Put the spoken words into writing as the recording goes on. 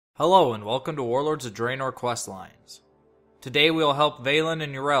Hello and welcome to Warlords of Draenor questlines. Today we will help Velen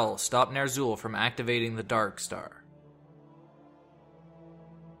and Yrel stop Ner'zhul from activating the Dark Star.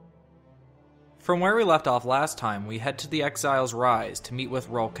 From where we left off last time, we head to the Exile's Rise to meet with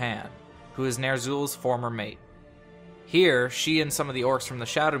Rolcan, who is Ner'zhul's former mate. Here, she and some of the orcs from the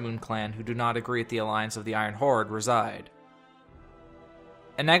Shadowmoon clan who do not agree with the alliance of the Iron Horde reside.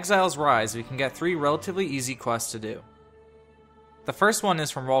 In Exile's Rise, we can get 3 relatively easy quests to do. The first one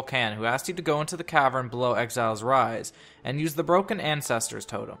is from Rolcan, who asked you to go into the cavern below Exile's Rise and use the Broken Ancestors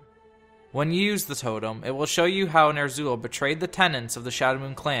totem. When you use the totem, it will show you how Ner'zhul betrayed the tenets of the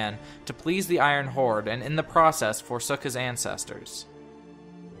Shadowmoon clan to please the Iron Horde and in the process forsook his ancestors.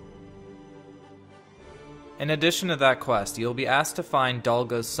 In addition to that quest, you will be asked to find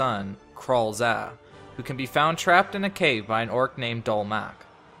Dulga's son, Kral'Za, who can be found trapped in a cave by an orc named Dulmak.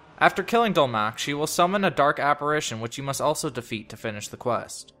 After killing Dulmak, she will summon a dark apparition which you must also defeat to finish the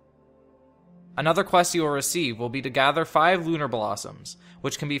quest. Another quest you will receive will be to gather 5 lunar blossoms,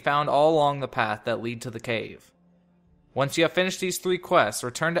 which can be found all along the path that lead to the cave. Once you have finished these 3 quests,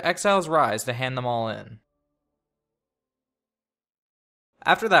 return to Exile's Rise to hand them all in.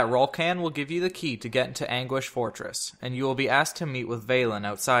 After that, Rolcan will give you the key to get into Anguish Fortress, and you will be asked to meet with Velen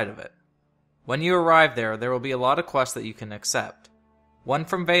outside of it. When you arrive there will be a lot of quests that you can accept. One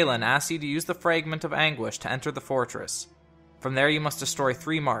from Velen asks you to use the Fragment of Anguish to enter the fortress. From there you must destroy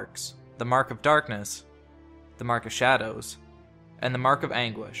 3 marks: the Mark of Darkness, the Mark of Shadows, and the Mark of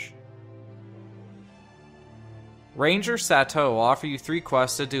Anguish. Ranger Sato will offer you 3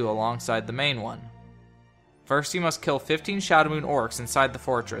 quests to do alongside the main one. First you must kill 15 Shadowmoon orcs inside the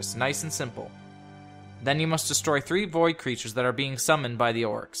fortress, nice and simple. Then you must destroy 3 void creatures that are being summoned by the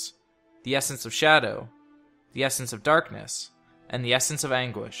orcs: the Essence of Shadow, the Essence of Darkness, and the Essence of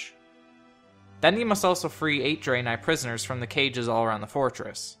Anguish. Then you must also free 8 Draenor prisoners from the cages all around the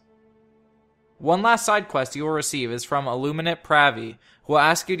fortress. One last side quest you will receive is from Illuminate Pravi, who will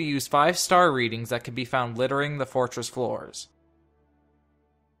ask you to use 5 star readings that can be found littering the fortress floors.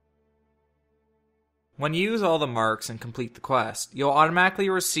 When you use all the marks and complete the quest, you'll automatically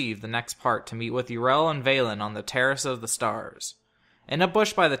receive the next part to meet with Yrel and Velen on the Terrace of the Stars. In a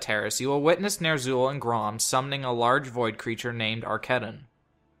bush by the terrace, you will witness Ner'zhul and Grom summoning a large void creature named Arkedon.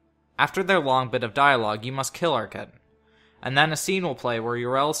 After their long bit of dialogue, you must kill Arkedon, and then a scene will play where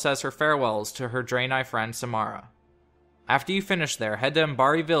Yrel says her farewells to her Draenei friend Samara. After you finish there, head to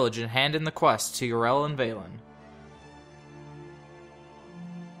Mbari village and hand in the quest to Yrel and Velen.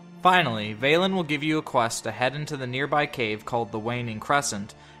 Finally, Velen will give you a quest to head into the nearby cave called the Waning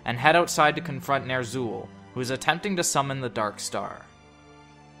Crescent and head outside to confront Ner'zhul, who is attempting to summon the Dark Star.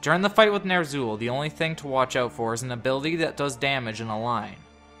 During the fight with Ner'zhul, the only thing to watch out for is an ability that does damage in a line.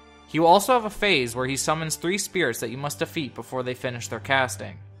 He will also have a phase where he summons 3 spirits that you must defeat before they finish their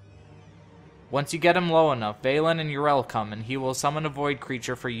casting. Once you get him low enough, Velen and Yrel come and he will summon a void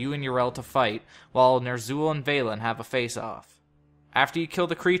creature for you and Yrel to fight, while Ner'zhul and Velen have a face-off. After you kill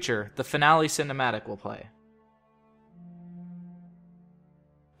the creature, the finale cinematic will play.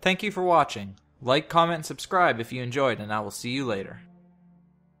 Thank you for watching. Like, comment, and subscribe if you enjoyed, and I will see you later.